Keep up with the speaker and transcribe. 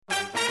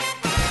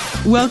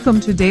Welcome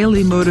to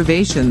Daily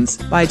Motivations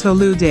by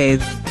Tolu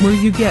Dave, where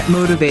you get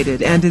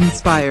motivated and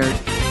inspired.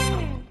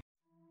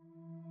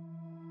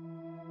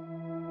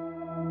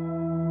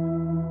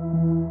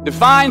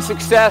 Define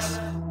success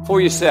for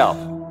yourself.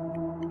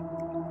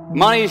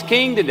 Money is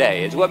king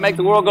today. It's what makes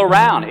the world go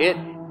round. It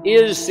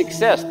is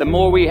success. The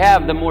more we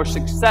have, the more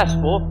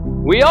successful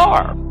we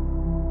are.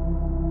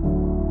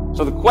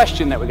 So the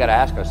question that we got to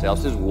ask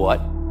ourselves is what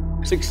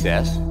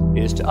success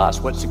is to us.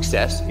 What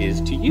success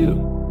is to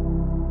you.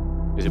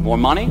 Is it more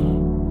money?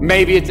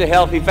 Maybe it's a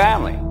healthy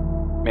family.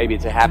 Maybe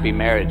it's a happy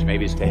marriage.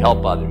 Maybe it's to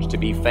help others, to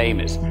be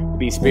famous, to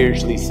be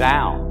spiritually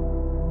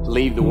sound, to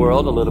leave the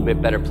world a little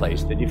bit better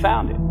place than you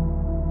found it.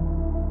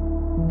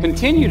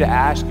 Continue to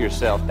ask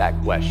yourself that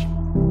question.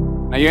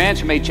 Now, your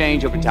answer may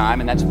change over time,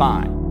 and that's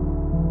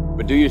fine.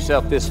 But do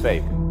yourself this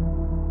favor.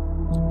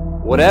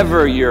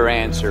 Whatever your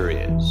answer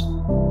is,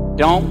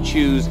 don't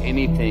choose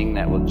anything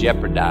that will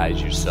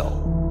jeopardize your soul.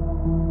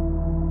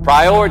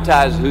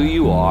 Prioritize who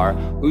you are,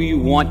 who you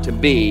want to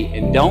be,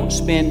 and don't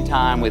spend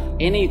time with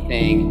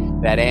anything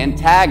that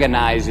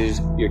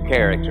antagonizes your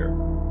character.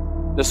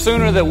 The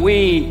sooner that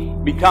we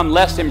become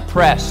less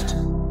impressed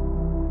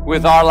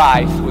with our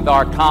life, with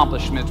our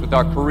accomplishments, with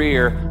our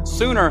career,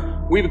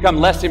 sooner we become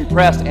less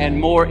impressed and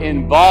more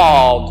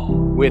involved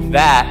with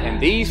that and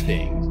these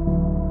things,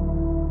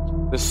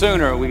 the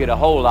sooner we get a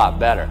whole lot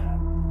better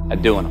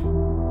at doing them.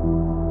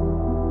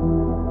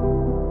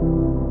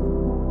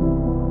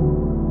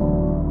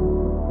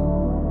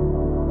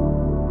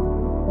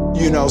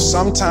 You know,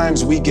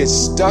 sometimes we get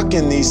stuck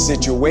in these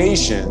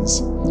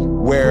situations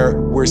where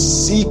we're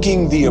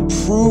seeking the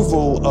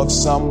approval of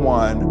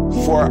someone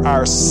for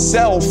our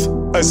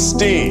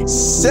self-esteem.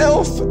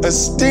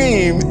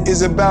 Self-esteem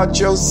is about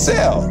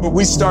yourself. But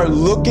we start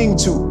looking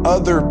to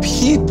other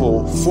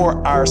people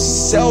for our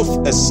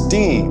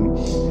self-esteem.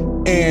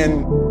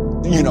 And,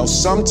 you know,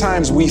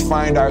 sometimes we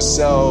find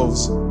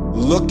ourselves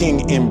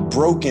looking in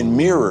broken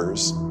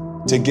mirrors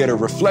to get a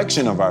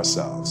reflection of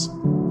ourselves,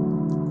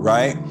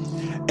 right?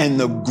 And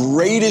the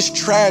greatest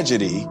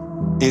tragedy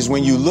is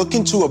when you look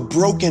into a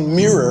broken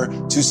mirror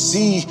to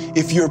see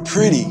if you're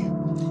pretty,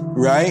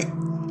 right?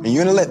 And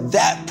you're gonna let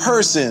that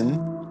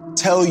person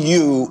tell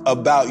you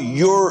about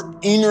your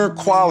inner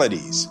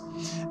qualities.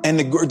 And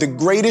the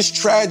greatest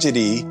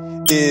tragedy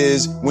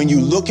is when you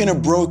look in a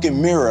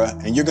broken mirror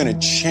and you're gonna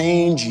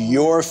change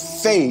your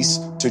face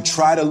to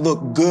try to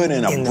look good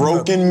in a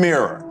broken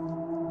mirror.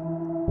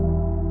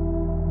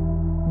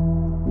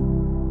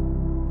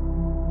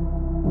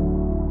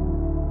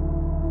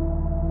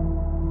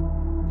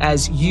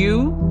 As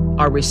you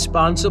are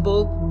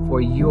responsible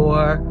for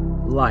your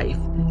life.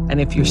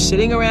 And if you're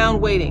sitting around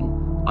waiting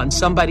on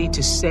somebody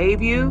to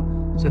save you,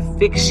 to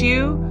fix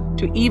you,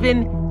 to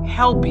even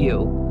help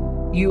you,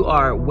 you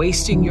are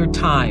wasting your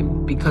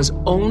time, because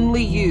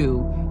only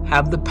you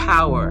have the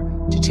power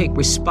to take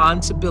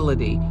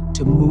responsibility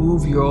to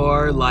move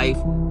your life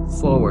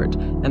forward.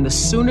 And the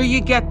sooner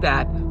you get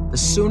that, the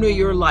sooner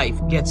your life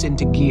gets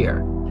into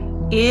gear.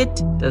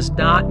 It does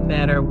not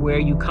matter where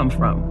you come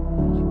from.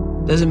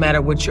 Doesn't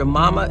matter what your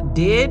mama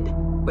did,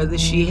 whether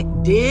she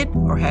did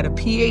or had a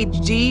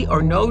PhD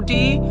or no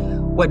D.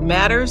 What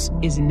matters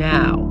is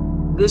now,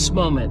 this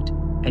moment,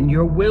 and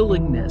your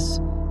willingness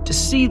to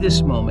see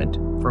this moment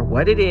for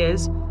what it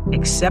is,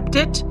 accept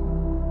it,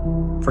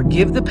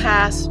 forgive the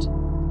past,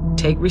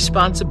 take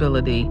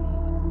responsibility,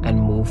 and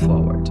move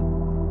forward.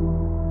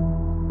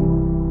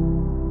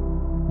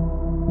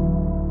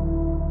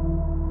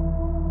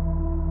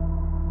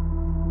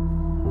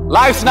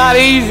 Life's not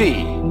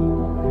easy.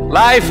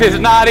 Life is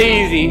not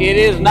easy. It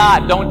is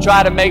not. Don't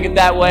try to make it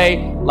that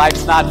way.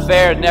 Life's not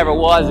fair. It never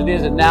was. It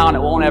isn't now, and it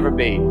won't ever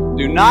be.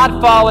 Do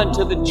not fall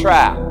into the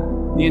trap,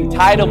 the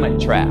entitlement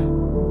trap,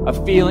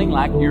 of feeling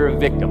like you're a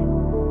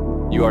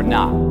victim. You are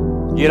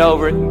not. Get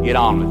over it and get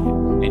on with it.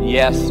 And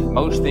yes,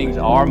 most things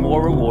are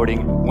more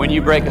rewarding when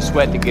you break a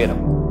sweat to get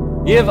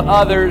them. Give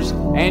others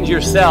and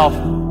yourself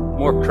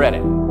more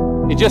credit.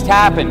 It just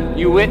happened.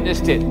 You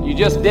witnessed it. You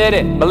just did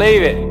it.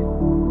 Believe it.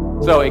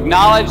 So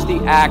acknowledge the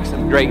acts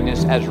of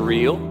greatness as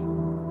real,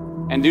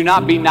 and do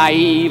not be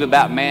naive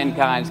about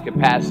mankind's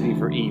capacity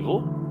for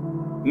evil,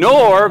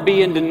 nor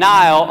be in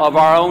denial of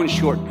our own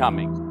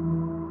shortcomings.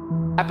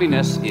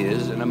 Happiness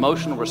is an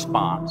emotional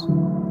response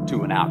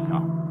to an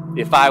outcome.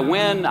 If I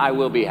win, I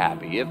will be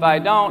happy. If I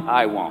don't,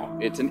 I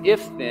won't. It's an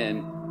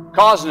if-then,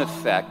 cause and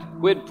effect,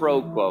 quid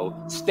pro quo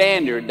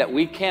standard that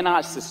we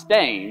cannot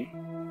sustain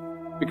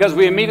because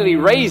we immediately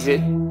raise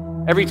it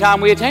every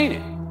time we attain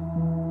it.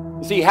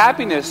 You see,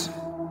 happiness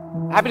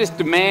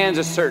demands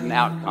a certain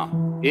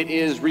outcome. It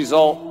is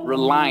result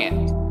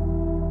reliant.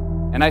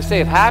 And I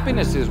say, if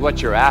happiness is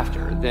what you're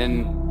after,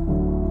 then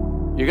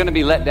you're going to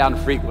be let down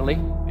frequently,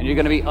 and you're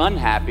going to be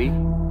unhappy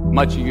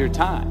much of your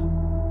time.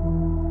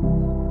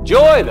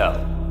 Joy,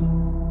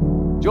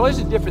 though, joy is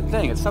a different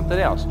thing. It's something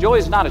else. Joy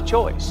is not a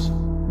choice.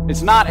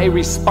 It's not a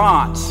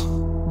response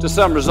to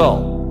some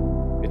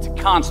result. It's a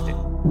constant.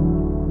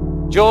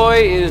 Joy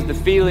is the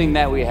feeling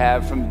that we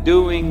have from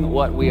doing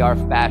what we are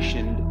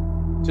fashioned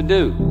to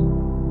do,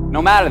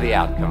 no matter the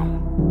outcome.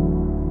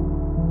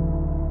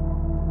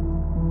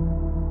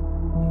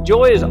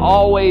 Joy is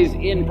always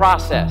in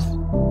process.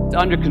 It's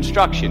under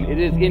construction. It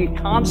is in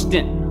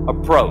constant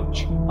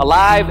approach,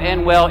 alive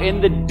and well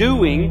in the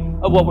doing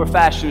of what we're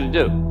fashioned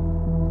to do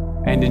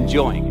and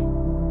enjoying it.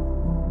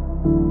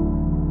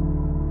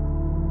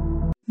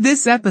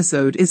 This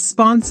episode is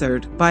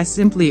sponsored by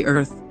Simply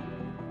Earth.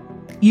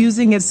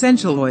 Using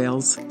essential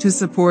oils to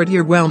support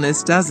your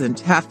wellness doesn't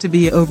have to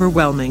be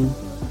overwhelming.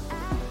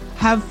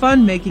 Have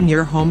fun making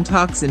your home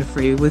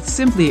toxin-free with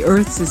Simply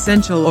Earth's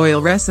Essential Oil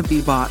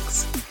Recipe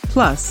Box.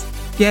 Plus,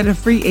 get a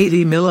free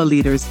 80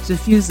 milliliters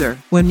diffuser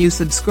when you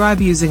subscribe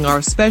using our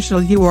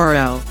special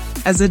URL.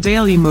 As a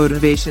Daily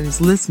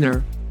Motivations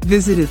listener,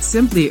 visit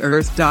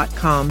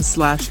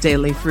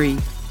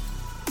simplyearth.com/dailyfree.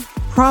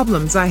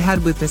 Problems I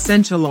had with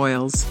essential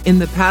oils in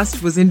the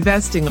past was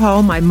investing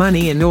all my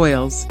money in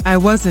oils I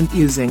wasn't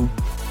using.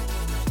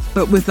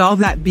 But with all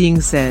that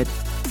being said,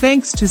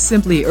 thanks to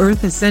Simply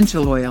Earth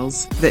Essential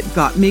Oils that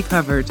got me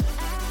covered.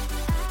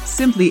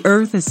 Simply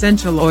Earth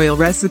Essential Oil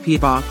Recipe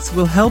Box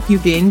will help you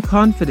gain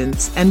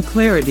confidence and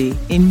clarity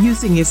in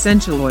using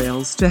essential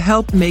oils to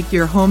help make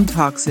your home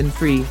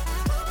toxin-free.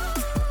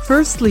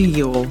 Firstly,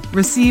 you'll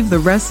receive the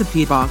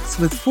recipe box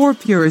with 4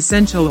 pure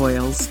essential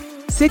oils,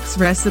 6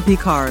 recipe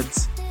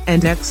cards,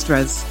 and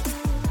extras.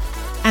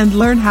 And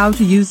learn how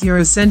to use your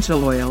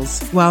essential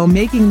oils while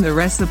making the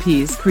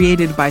recipes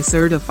created by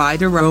certified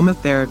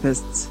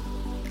aromatherapists,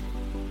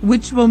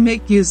 which will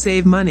make you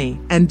save money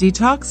and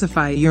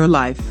detoxify your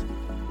life.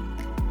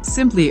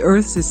 Simply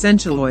Earth's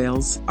essential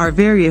oils are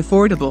very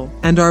affordable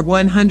and are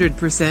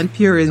 100%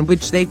 pure, in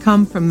which they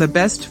come from the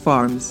best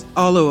farms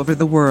all over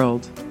the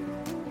world.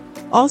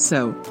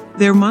 Also,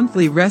 their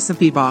monthly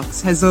recipe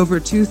box has over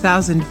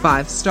 2,000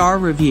 5-star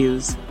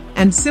reviews,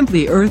 and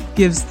Simply Earth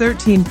gives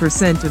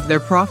 13% of their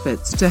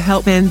profits to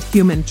help end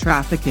human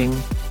trafficking,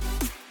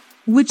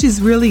 which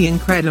is really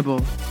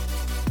incredible.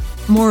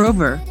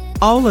 Moreover,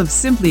 all of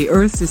Simply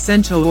Earth's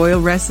essential oil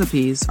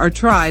recipes are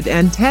tried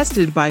and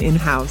tested by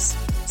in-house,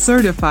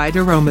 certified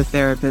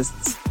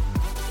aromatherapists,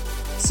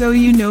 so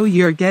you know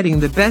you're getting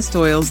the best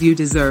oils you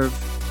deserve.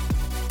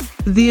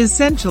 The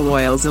essential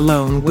oils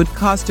alone would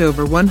cost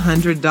over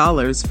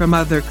 $100 from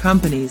other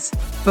companies,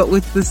 but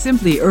with the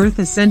Simply Earth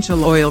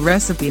Essential Oil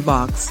Recipe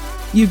Box,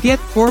 you get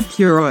 4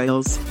 pure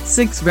oils,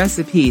 6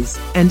 recipes,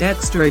 and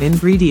extra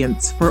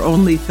ingredients for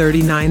only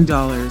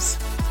 $39.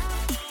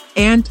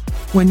 And,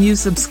 when you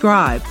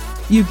subscribe,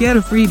 you get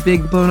a free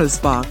big bonus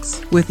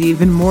box with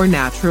even more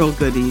natural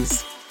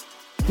goodies.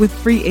 With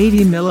free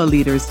 80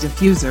 milliliters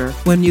diffuser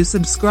when you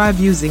subscribe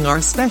using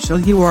our special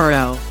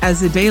URL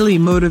as a Daily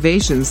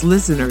Motivations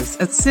listeners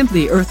at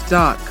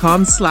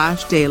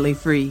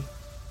simplyearth.com/dailyfree.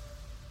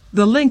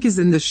 The link is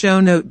in the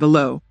show note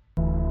below.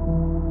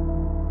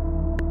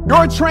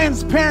 Your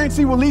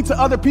transparency will lead to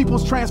other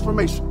people's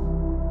transformation.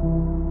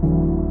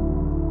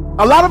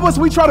 A lot of us,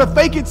 we try to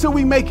fake it till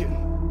we make it.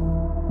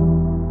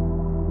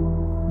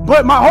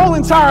 But my whole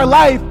entire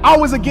life, I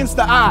was against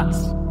the odds.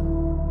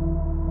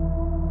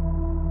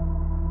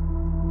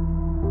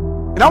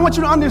 And I want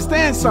you to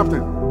understand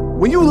something.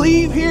 When you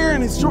leave here,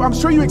 and it's true, I'm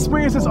sure you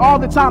experience this all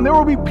the time, there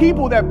will be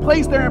people that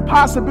place their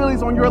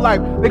impossibilities on your life.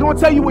 They're going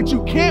to tell you what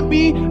you can't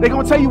be. They're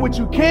going to tell you what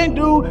you can't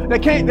do. They're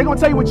going to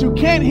tell you what you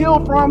can't heal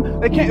from.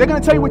 They're going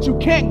to tell you what you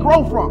can't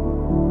grow from.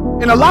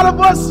 And a lot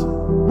of us,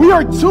 we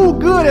are too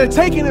good at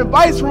taking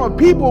advice from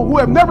people who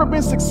have never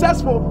been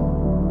successful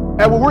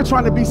at what we're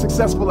trying to be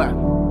successful at.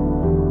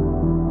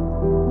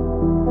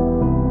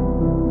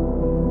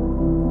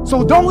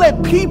 So don't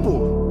let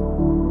people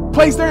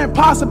place their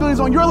impossibilities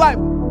on your life.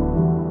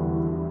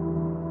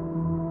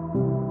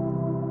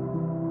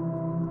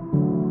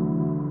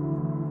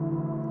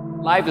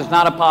 Life is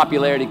not a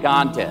popularity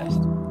contest.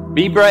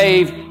 Be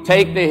brave,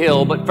 take the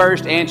hill, but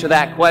first answer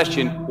that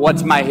question,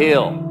 what's my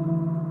hill?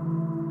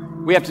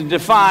 We have to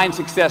define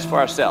success for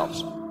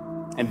ourselves.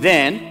 And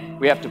then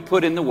we have to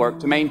put in the work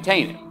to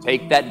maintain it.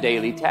 Take that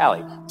daily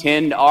tally.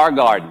 Tend our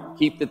garden.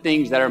 Keep the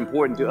things that are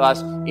important to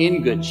us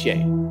in good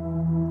shape.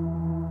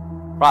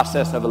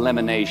 Process of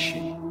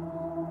elimination.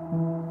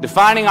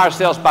 Defining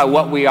ourselves by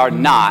what we are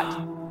not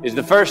is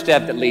the first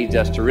step that leads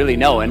us to really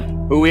knowing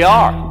who we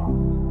are.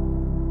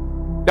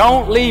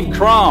 Don't leave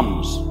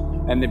crumbs,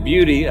 and the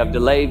beauty of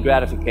delayed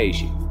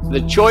gratification.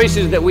 The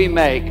choices that we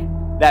make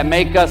that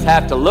make us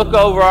have to look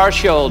over our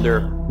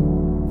shoulder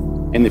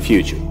in the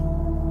future.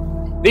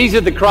 These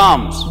are the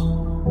crumbs.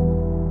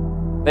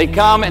 They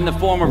come in the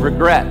form of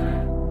regret,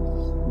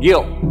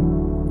 guilt,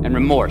 and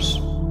remorse.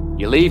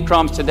 You leave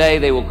crumbs today,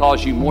 they will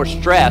cause you more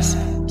stress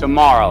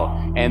tomorrow.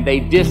 And they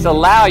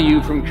disallow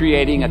you from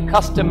creating a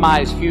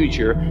customized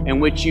future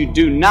in which you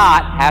do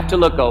not have to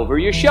look over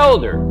your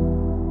shoulder.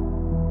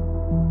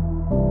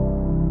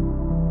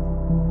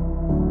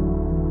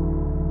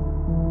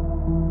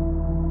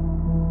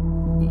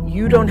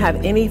 You don't have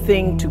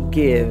anything to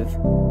give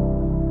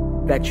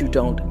that you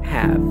don't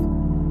have.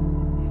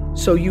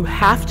 So you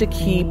have to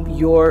keep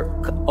your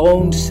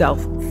own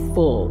self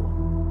full.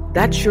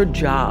 That's your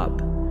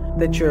job.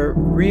 That your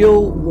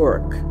real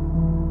work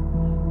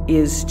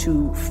is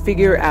to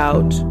figure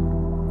out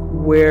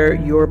where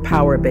your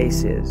power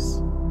base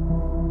is.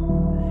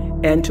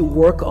 and to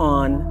work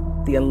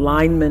on the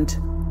alignment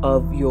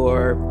of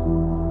your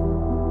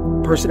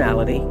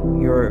personality,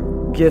 your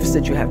gifts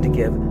that you have to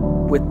give,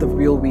 with the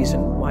real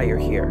reason why you're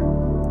here.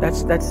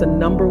 That's the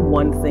number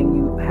one thing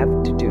you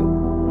have to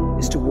do,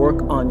 is to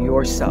work on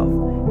yourself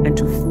and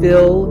to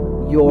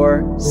fill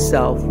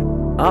yourself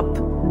up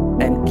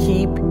and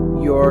keep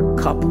your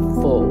cup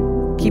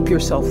full. Keep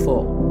yourself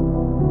full.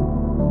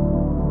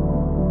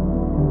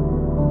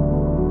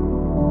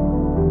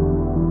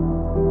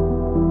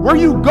 Where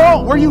you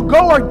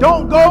go or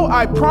don't go,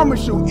 I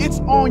promise you, it's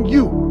on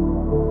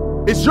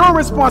you. It's your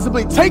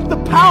responsibility. Take the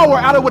power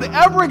out of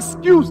whatever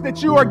excuse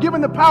that you are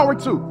given the power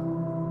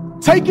to.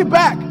 Take it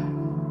back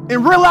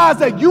and realize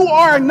that you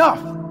are enough.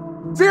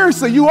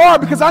 Seriously, you are,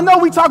 because I know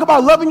we talk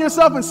about loving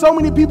yourself and so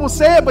many people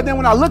say it, but then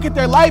when I look at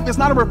their life, it's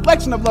not a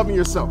reflection of loving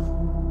yourself.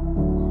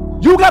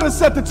 You got to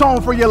set the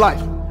tone for your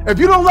life. If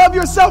you don't love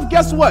yourself,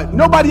 guess what?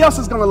 Nobody else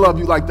is going to love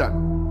you like that.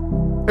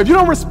 If you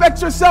don't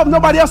respect yourself,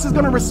 nobody else is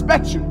going to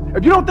respect you.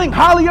 If you don't think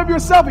highly of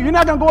yourself, if you're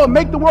not going to go and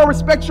make the world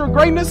respect your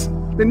greatness,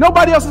 then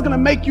nobody else is going to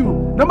make you,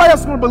 nobody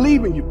else is going to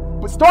believe in you.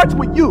 But it starts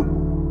with you.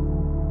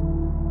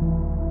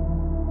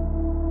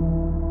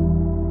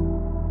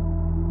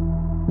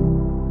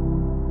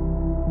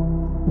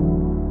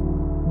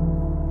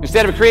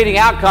 Instead of creating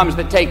outcomes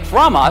that take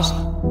from us,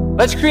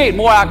 let's create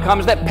more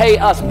outcomes that pay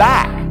us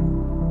back,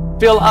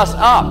 fill us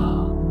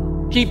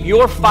up, keep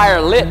your fire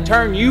lit,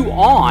 turn you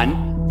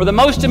on for the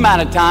most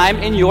amount of time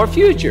in your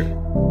future.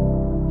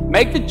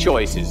 Make the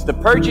choices, the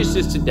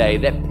purchases today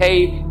that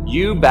pay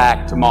you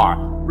back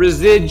tomorrow.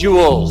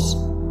 Residuals.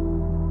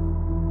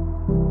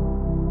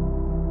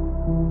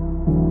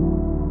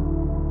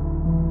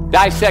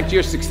 Dissect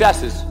your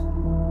successes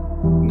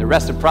in the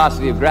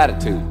reciprocity of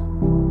gratitude.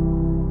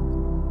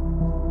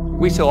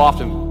 We so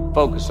often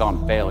focus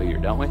on failure,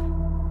 don't we?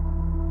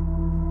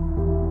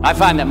 I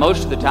find that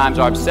most of the times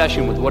our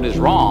obsession with what is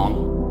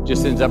wrong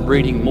just ends up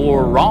breeding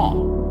more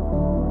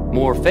wrong,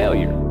 more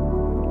failure.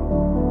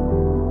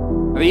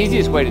 The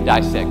easiest way to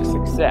dissect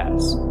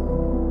success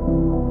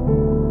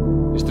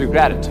is through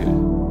gratitude.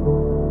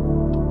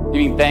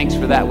 Giving thanks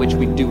for that which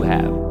we do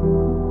have,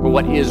 for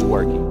what is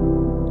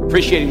working.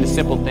 Appreciating the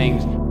simple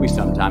things we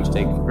sometimes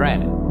take for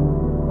granted.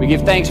 We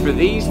give thanks for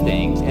these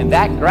things, and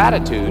that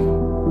gratitude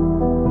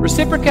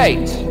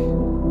reciprocates,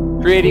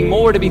 creating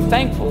more to be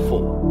thankful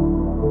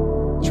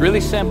for. It's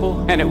really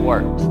simple, and it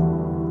works.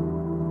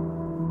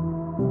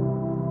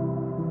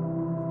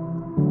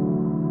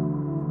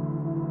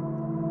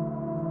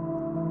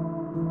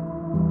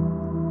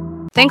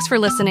 Thanks for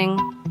listening.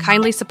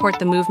 Kindly support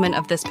the movement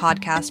of this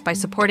podcast by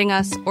supporting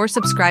us or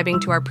subscribing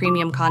to our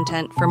premium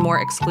content for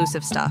more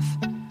exclusive stuff.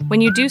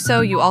 When you do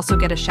so, you also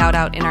get a shout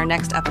out in our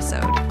next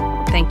episode.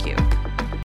 Thank you.